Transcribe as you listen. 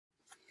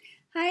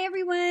Hi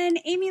everyone,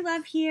 Amy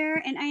Love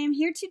here, and I am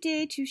here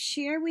today to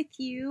share with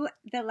you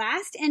the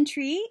last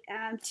entry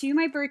to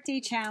my birthday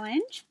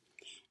challenge.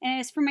 And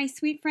it's for my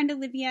sweet friend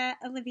Olivia.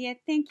 Olivia,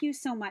 thank you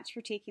so much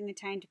for taking the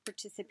time to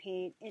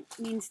participate. It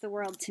means the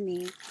world to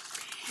me.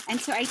 And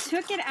so I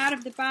took it out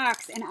of the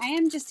box, and I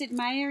am just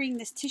admiring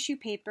this tissue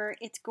paper.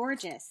 It's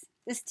gorgeous.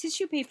 This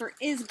tissue paper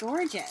is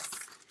gorgeous.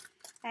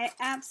 I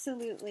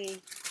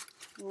absolutely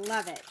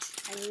love it.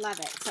 I love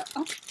it.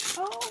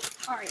 So,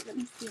 all right, let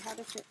me see. How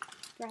does it...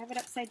 Do I have it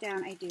upside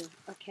down? I do.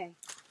 Okay.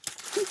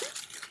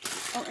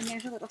 Oh, and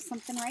there's a little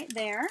something right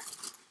there.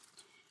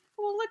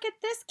 Well, look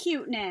at this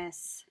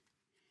cuteness.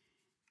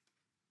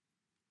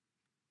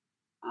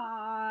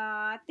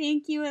 Aw,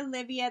 thank you,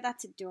 Olivia.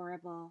 That's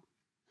adorable.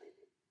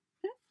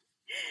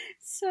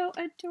 So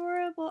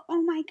adorable.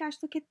 Oh my gosh,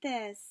 look at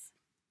this.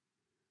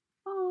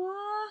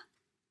 Aw,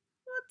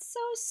 that's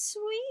so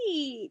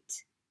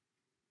sweet.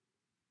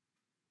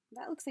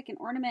 That looks like an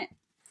ornament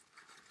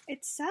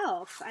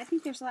itself. I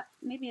think there's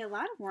maybe a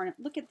lot of ornament.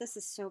 Look at this,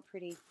 is so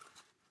pretty.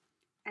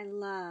 I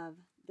love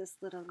this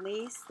little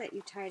lace that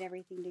you tied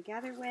everything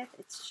together with.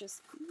 It's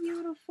just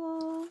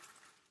beautiful.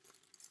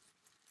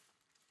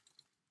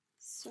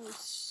 So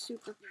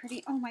super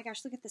pretty. Oh my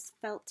gosh, look at this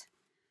felt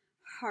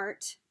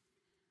heart.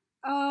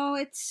 Oh,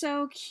 it's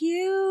so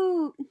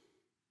cute.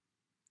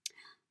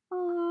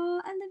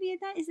 Oh, Olivia,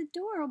 that is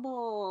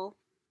adorable.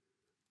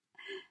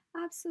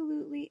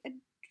 Absolutely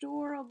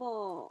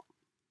adorable.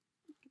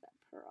 Look at that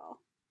pearl.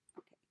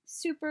 Okay,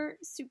 super,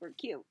 super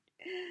cute.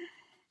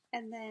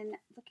 And then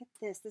look at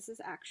this. This is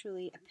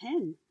actually a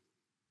pin.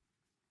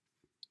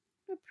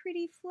 What a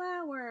pretty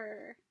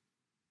flower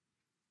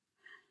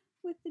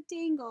with the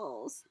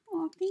dangles.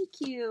 Oh, thank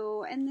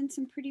you. And then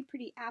some pretty,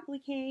 pretty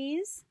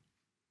appliques.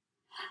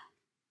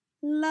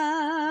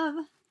 Love.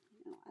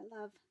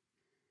 Oh,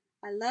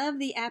 I love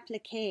the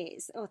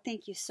appliques. Oh,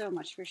 thank you so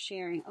much for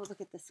sharing. Oh,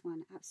 look at this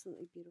one.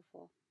 Absolutely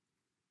beautiful.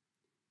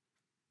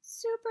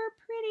 Super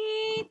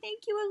pretty.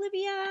 Thank you,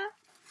 Olivia.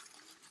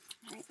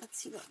 All right, let's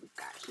see what we've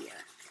got here.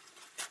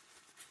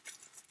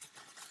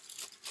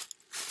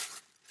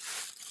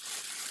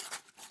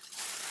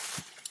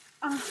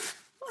 Oh,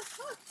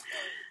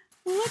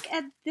 look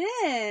at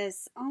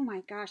this. Oh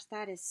my gosh,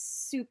 that is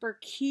super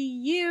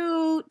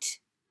cute.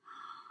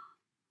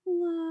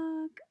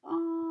 Look.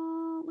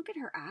 Oh, look at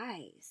her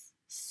eyes.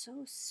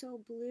 So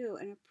blue,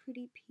 and a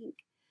pretty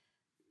pink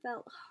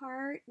felt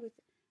heart with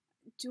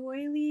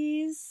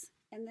doilies.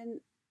 And then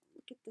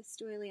look at this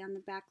doily on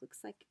the back.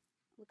 Looks like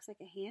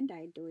a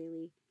hand-dyed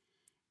doily.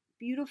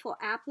 Beautiful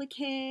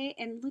applique,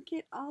 and look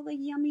at all the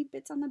yummy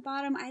bits on the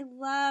bottom. I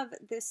love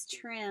this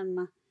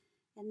trim.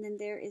 And then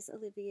there is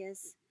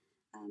Olivia's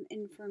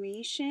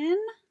information.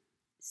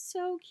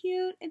 So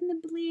cute, and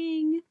the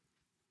bling.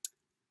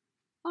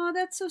 Oh,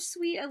 that's so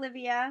sweet,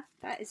 Olivia.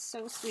 That is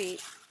so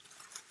sweet.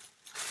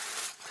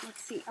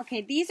 Let's see.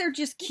 Okay, these are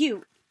just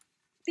cute.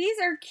 These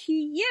are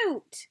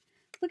cute.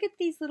 Look at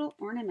these little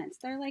ornaments.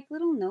 They're like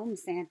little gnome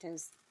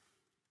Santas.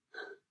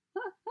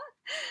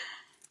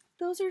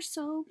 Those are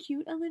so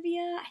cute,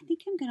 Olivia. I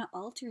think I'm going to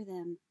alter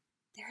them.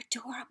 They're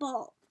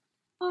adorable.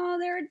 Oh,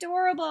 they're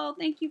adorable.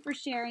 Thank you for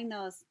sharing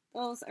those.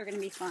 Those are going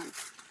to be fun.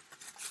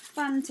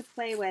 Fun to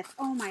play with.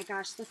 Oh my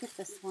gosh, look at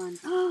this one.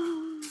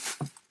 Oh,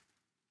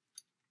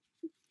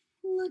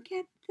 look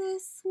at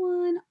this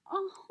one.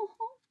 Oh,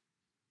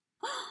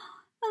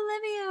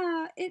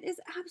 Olivia, it is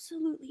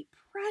absolutely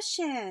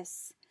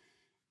precious.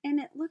 And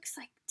it looks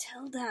like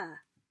Tilda.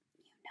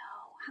 You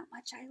know how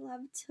much I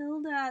love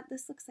Tilda.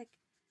 This looks like,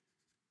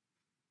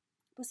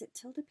 was it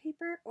Tilda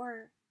paper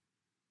or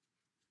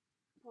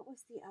what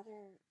was the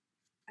other?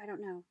 I don't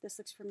know. This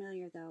looks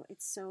familiar though.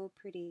 It's so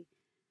pretty.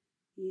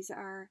 These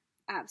are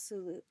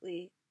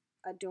absolutely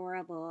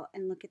adorable.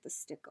 And look at the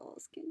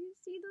stickles. Can you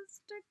see the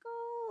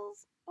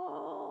stickles?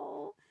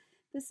 Oh,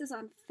 this is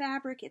on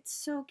fabric. It's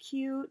so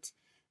cute.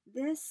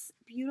 This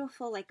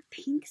beautiful like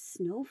pink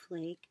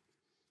snowflake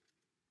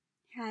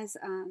has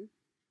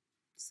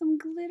some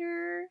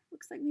glitter.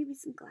 Looks like maybe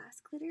some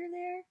glass glitter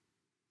there.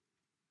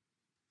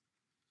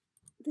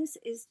 This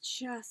is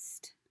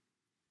just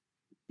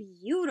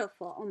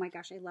beautiful. Oh my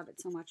gosh, I love it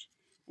so much.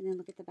 And then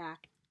look at the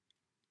back.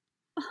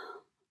 Oh.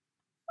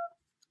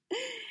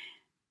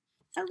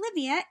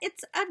 Olivia,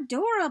 it's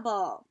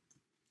adorable.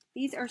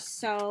 These are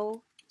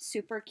so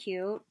super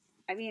cute.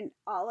 I mean,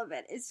 all of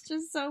it is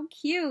just so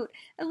cute.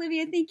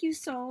 Olivia, thank you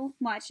so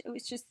much. It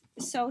was just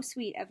so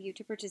sweet of you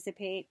to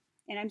participate,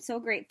 and I'm so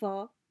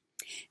grateful.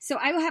 So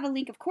I will have a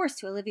link, of course,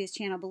 to Olivia's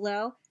channel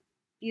below.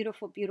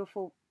 Beautiful,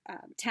 beautiful,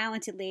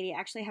 talented lady. I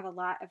actually have a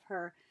lot of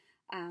her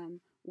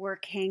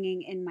work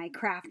hanging in my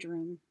craft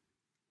room.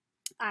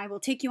 I will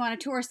take you on a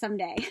tour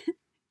someday.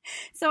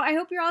 So I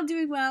hope you're all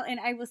doing well, and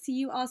I will see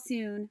you all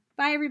soon.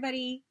 Bye,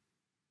 everybody.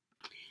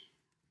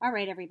 All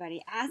right,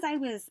 everybody. As I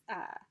was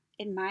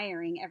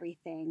admiring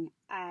everything,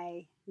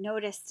 I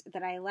noticed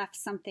that I left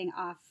something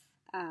off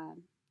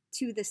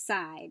to the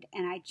side,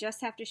 and I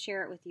just have to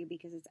share it with you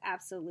because it's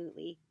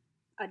absolutely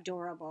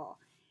adorable.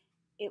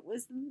 It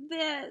was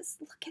this.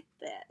 Look at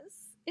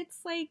this. It's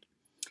like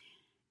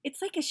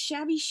It's like a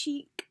shabby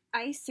chic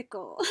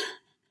icicle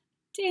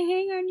to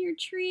hang on your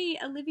tree.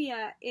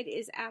 Olivia, it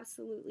is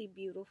absolutely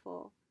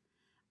beautiful.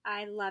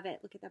 I love it.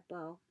 Look at that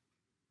bow.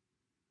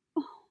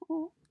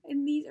 Oh,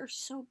 and these are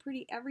so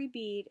pretty. Every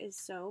bead is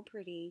so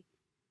pretty.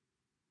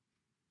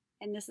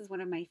 And this is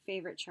one of my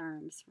favorite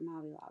charms from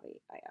Hobby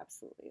Lobby. I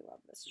absolutely love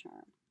this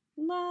charm.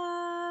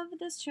 Love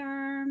this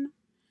charm.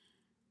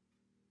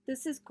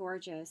 This is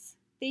gorgeous.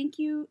 Thank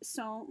you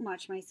so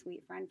much, my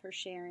sweet friend, for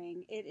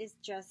sharing. It is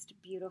just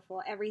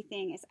beautiful.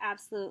 Everything is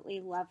absolutely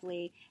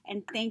lovely.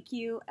 And thank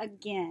you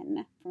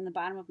again from the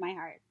bottom of my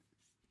heart